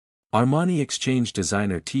Armani Exchange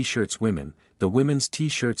Designer T-shirts. Women. The women's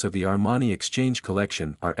T-shirts of the Armani Exchange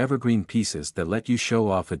collection are evergreen pieces that let you show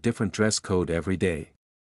off a different dress code every day.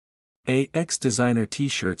 AX Designer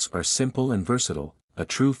T-shirts are simple and versatile, a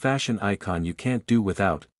true fashion icon you can't do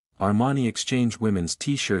without. Armani Exchange women's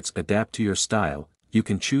T-shirts adapt to your style. You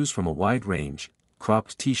can choose from a wide range: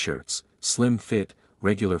 cropped T-shirts, slim fit,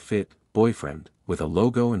 regular fit, boyfriend, with a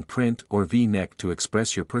logo and print, or V-neck to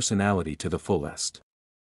express your personality to the fullest.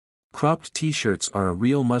 Cropped T-shirts are a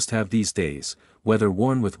real must-have these days, whether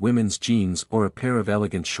worn with women's jeans or a pair of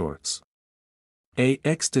elegant shorts.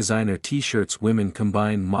 AX Designer T-shirts. Women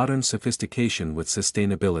combine modern sophistication with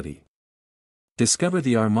sustainability. Discover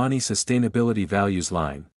the Armani Sustainability Values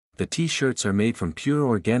line. The T-shirts are made from pure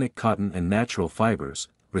organic cotton and natural fibers,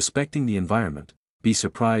 respecting the environment. Be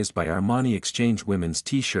surprised by Armani Exchange women's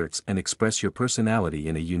T-shirts and express your personality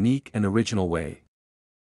in a unique and original way.